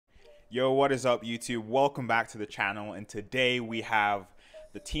Yo, what is up, YouTube? Welcome back to the channel, and today we have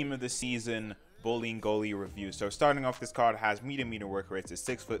the team of the season Bolingoli review. So starting off, this card has medium work rates, is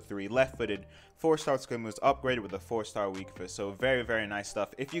 6'3", left-footed, 4-star skill moves, upgraded with a 4-star weak foot. So very nice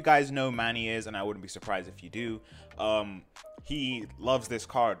stuff. If you guys know Manny is, and I wouldn't be surprised if you do, he loves this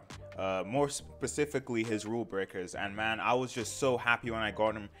card. More specifically his rule breakers, and man, I was just so happy when I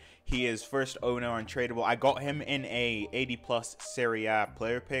got him. He is first owner untradeable. I got him in a 80+ Serie A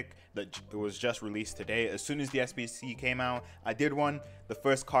player pick that was just released today. As soon as the SBC came out, I did one. The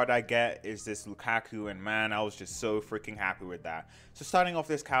first card I get is this Lukaku, and man, I was just so freaking happy with that. So starting off,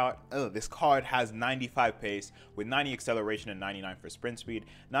 this card has 95 pace with 90 acceleration and 99 for sprint speed.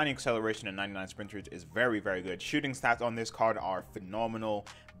 90 acceleration and 99 sprint speed is very good. Shooting stats on this card are phenomenal,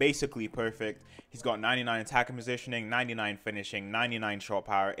 basically perfect. He's got 99 attacking positioning, 99 finishing, 99 shot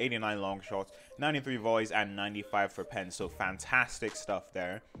power, 89 long shots, 93 volleys, and 95 for pen. So fantastic stuff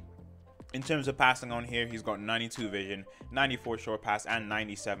there. In terms of passing on here, he's got 92 vision, 94 short pass, and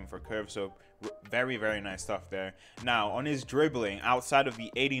 97 for curve. So very nice stuff there. Now on his dribbling, outside of the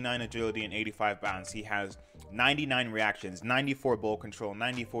 89 agility and 85 bounce, he has 99 reactions, 94 ball control,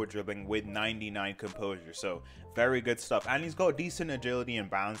 94 dribbling with 99 composure. So very good stuff. And he's got decent agility and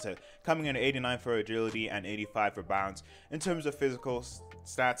bounce, coming in at 89 for agility and 85 for bounce. In terms of physical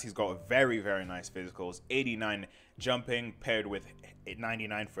stats, he's got very nice physicals, 89 jumping paired with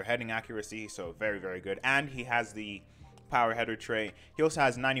 99 for heading accuracy. So very good. And he has the power header trait. He also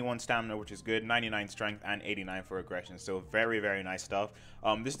has 91 stamina, which is good, 99 strength, and 89 for aggression. So very nice stuff.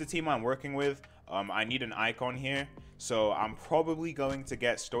 This is the team I'm working with. I need an icon here, so I'm probably going to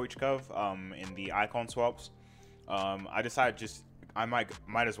get Stoichkov in the icon swaps. I decided I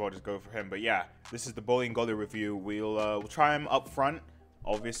might as well just go for him. But yeah, this is the Bolingoli review. We'll try him up front,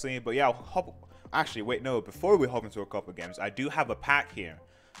 obviously. But yeah, actually wait, no, before we hop into a couple of games, I do have a pack here.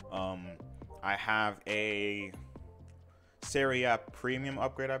 I have a Serie A premium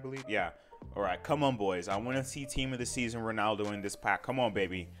upgrade, I believe. Yeah. All right, come on, boys. I want to see team of the season Ronaldo in this pack. Come on,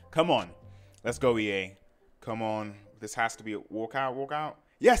 baby. Come on. Let's go, EA. Come on. This has to be a walkout.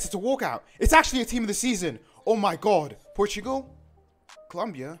 Yes, it's a walkout. It's actually a team of the season. Oh my god. Portugal?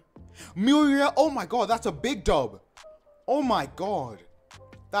 Colombia? Muria? Oh my god, that's a big dub. Oh my god.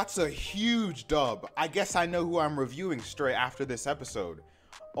 That's a huge dub. I guess I know who I'm reviewing straight after this episode.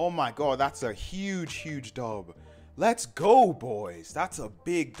 Oh my god, that's a huge dub. Let's go, boys. That's a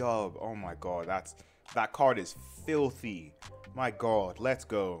big dub. Oh my god, that card is filthy. My god, let's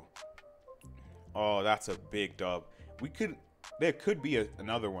go. Oh, that's a big dub. There could be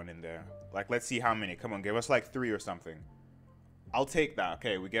another one in there. Like, let's see how many. Come on, give us like 3 or something. I'll take that.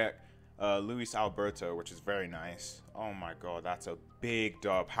 Okay, we get Luis Alberto, which is very nice. Oh my god, that's a big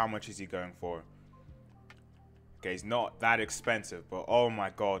dub. How much is he going for? Okay, he's not that expensive, but oh my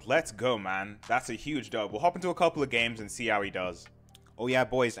god, let's go, man. That's a huge dub. We'll hop into a couple of games and see how he does. Oh yeah,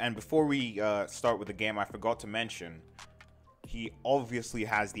 boys, and before we start with the game, I forgot to mention, he obviously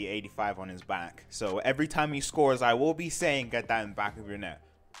has the 85 on his back. So every time he scores, I will be saying, get that in the back of your net.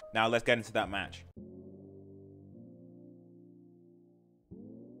 Now let's get into that match.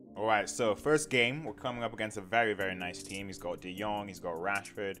 Alright, so first game, we're coming up against a very nice team. He's got De Jong, he's got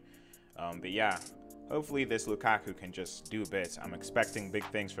Rashford. But yeah, hopefully this Lukaku can just do bits. I'm expecting big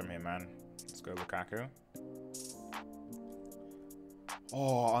things from him, man. Let's go, Lukaku.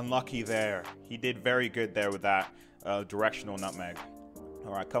 Oh, unlucky there. He did very good there with that directional nutmeg.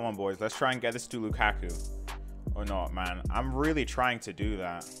 Alright, come on, boys. Let's try and get this to Lukaku. Or not, man. I'm really trying to do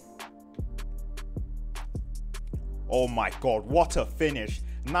that. Oh my god, what a finish.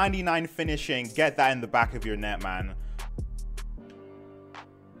 99 finishing. Get that in the back of your net, man.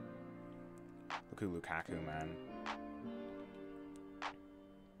 Look at Lukaku, man.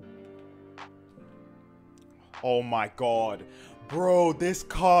 Oh my god. Bro, this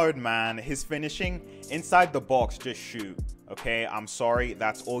card, man. His finishing inside the box, just shoot. Okay, I'm sorry.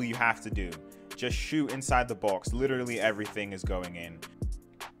 That's all you have to do. Just shoot inside the box. Literally everything is going in.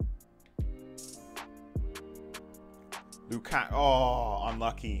 Lukaku. Oh,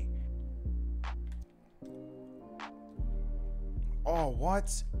 unlucky. Oh,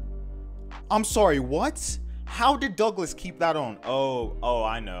 what? I'm sorry, what? How did Douglas keep that on? Oh,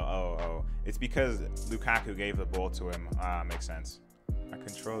 I know. Oh. It's because Lukaku gave the ball to him. Makes sense. My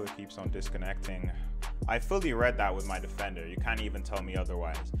controller keeps on disconnecting. I fully read that with my defender. You can't even tell me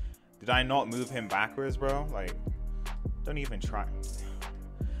otherwise. Did I not move him backwards, bro? Like, don't even try.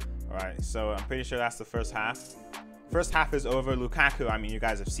 All right, so I'm pretty sure that's the first half. First half is over. Lukaku, I mean, you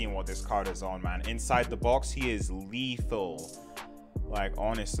guys have seen what this card is on, man. Inside the box, he is lethal. Like,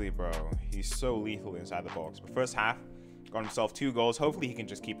 honestly, bro, he's so lethal inside the box. But first half, Got himself 2 goals. Hopefully he can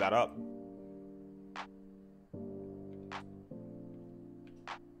just keep that up.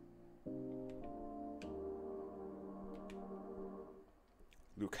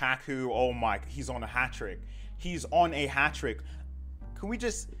 Lukaku, oh my, he's on a hat trick. He's on a hat trick. Can we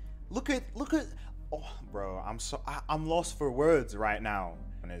just look at oh bro, I'm lost for words right now.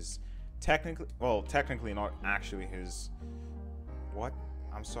 And is technically, well, technically not actually his, what?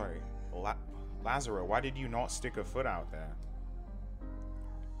 I'm sorry. Lazaro, why did you not stick a foot out there?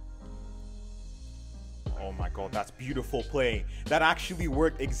 Oh my god, that's beautiful play. That actually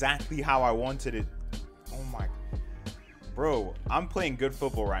worked exactly how I wanted it. Oh my, bro, I'm playing good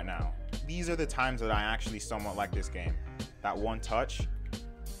football right now. These are the times that I actually somewhat like this game. That one touch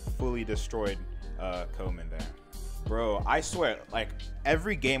fully destroyed Koeman there. Bro, I swear, like,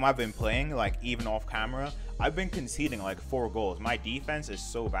 every game I've been playing, like, even off camera, I've been conceding like 4 goals. My defense is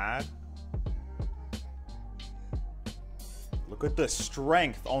so bad. Look at the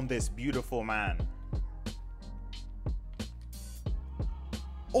strength on this beautiful man.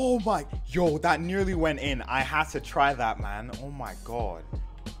 Oh my, yo, that nearly went in. I had to try that, man. Oh my god.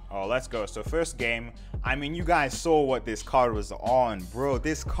 Oh, let's go. So first game, I mean, you guys saw what this card was on, bro.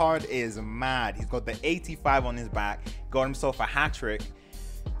 This card is mad. He's got the 85 on his back, got himself a hat trick.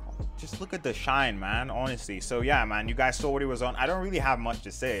 Just look at the shine, man, honestly. So yeah, man, you guys saw what he was on. I don't really have much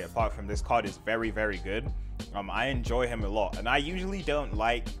to say apart from this card is very, very good. I enjoy him a lot, and I usually don't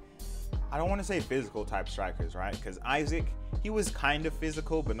like, I don't want to say physical type strikers, right? Because Isaac, he was kind of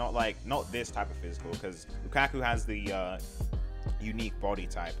physical, but not this type of physical, because Lukaku has the unique body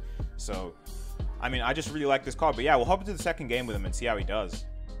type. So I mean, I just really like this card. But yeah, we'll hop into the second game with him and see how he does.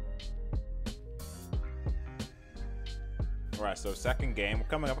 All right, so second game, we're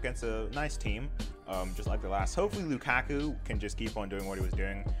coming up against a nice team, just like the last. Hopefully Lukaku can just keep on doing what he was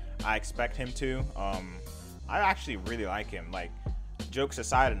doing. I expect him to. I actually really like him. Like, jokes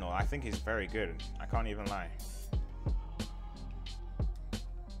aside and all, I think he's very good. I can't even lie.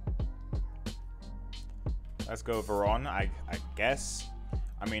 Let's go Veron, I guess.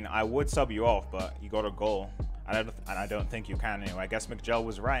 I mean, I would sub you off, but you got a goal. And I don't think you can anyway. I guess McGill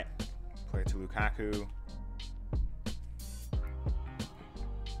was right. Play to Lukaku.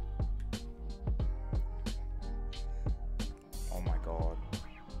 Oh my god.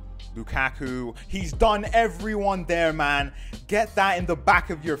 Lukaku, he's done everyone there, man. Get that in the back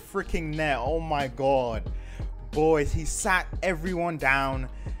of your freaking net. Oh my god. Boys, he sat everyone down.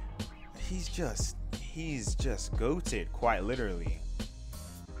 He's just goated, quite literally.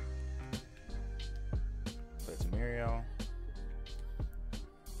 Play to Muriel.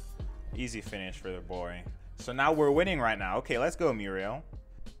 Easy finish for the boy. So now we're winning right now. Okay, let's go, Muriel.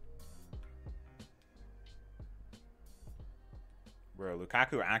 Bro,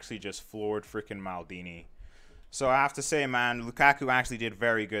 Lukaku actually just floored freaking Maldini. So I have to say, man, Lukaku actually did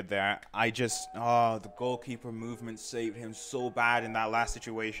very good there. The goalkeeper movement saved him so bad in that last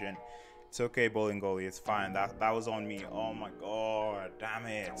situation. It's okay, Bolingoli. It's fine. That was on me. Oh my god, damn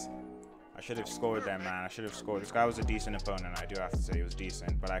it. I should have scored there, man. I should have scored. This guy was a decent opponent. I do have to say he was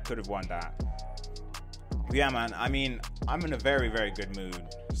decent, but I could have won that. But yeah, man. I mean, I'm in a very, very good mood.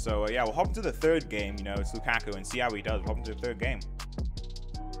 So yeah, we'll hop into the third game. You know, it's Lukaku, and see how he does. We'll hop into the third game.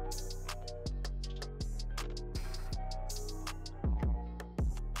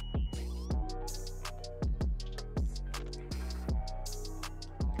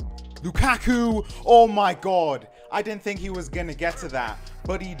 Lukaku! Oh my god! I didn't think he was gonna get to that,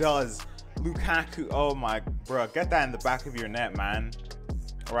 but he does. Lukaku, oh my, bro, get that in the back of your net, man.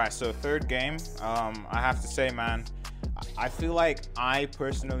 Alright, so third game. I have to say, man, I feel like I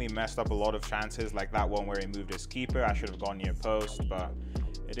personally messed up a lot of chances, like that one where he moved his keeper. I should have gone near post, but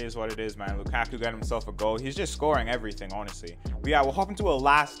it is what it is, man. Lukaku got himself a goal. He's just scoring everything, honestly. But yeah, we'll hop into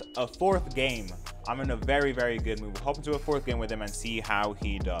a fourth game. I'm in a very, very good mood. We'll hop into a fourth game with him and see how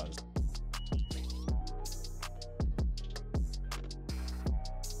he does.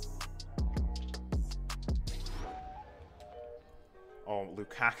 Oh,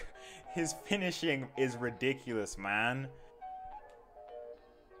 Lukaku, his finishing is ridiculous, man.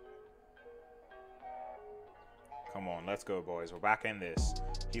 Come on, let's go, boys. We're back in this.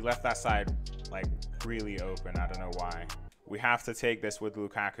 He left that side, like, really open. I don't know why. We have to take this with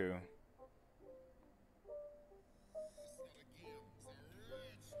Lukaku.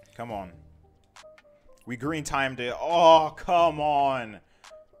 Come on. We green timed it. Oh, come on.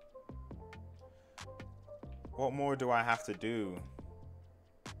 What more do I have to do?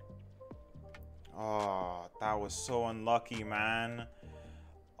 Oh, that was so unlucky, man.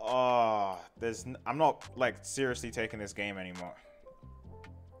 Oh, I'm not, like, seriously taking this game anymore.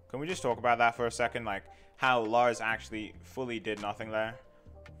 Can we just talk about that for a second? Like, how Lars actually fully did nothing there.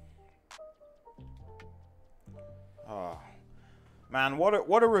 Oh. Man, what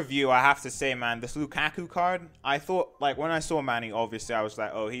a review, I have to say, man. This Lukaku card, I thought, like, when I saw Manny, obviously I was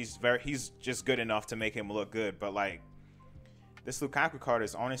like, oh, he's just good enough to make him look good. But like, this Lukaku card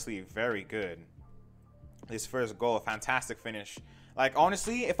is honestly very good. His first goal, a fantastic finish. Like,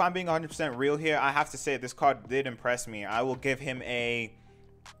 honestly, if I'm being 100% real here, I have to say this card did impress me. I will give him a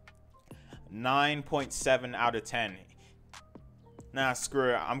 9.7 out of 10. Nah,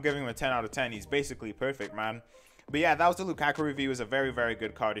 screw it. I'm giving him a 10 out of 10. He's basically perfect, man. But yeah, that was the Lukaku review. It was a very, very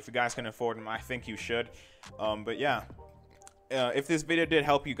good card. If you guys can afford him, I think you should. But yeah, if this video did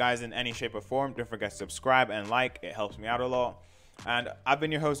help you guys in any shape or form, don't forget to subscribe and like. It helps me out a lot. And I've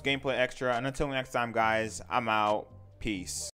been your host, Gameplay Extra. And until next time, guys, I'm out. Peace.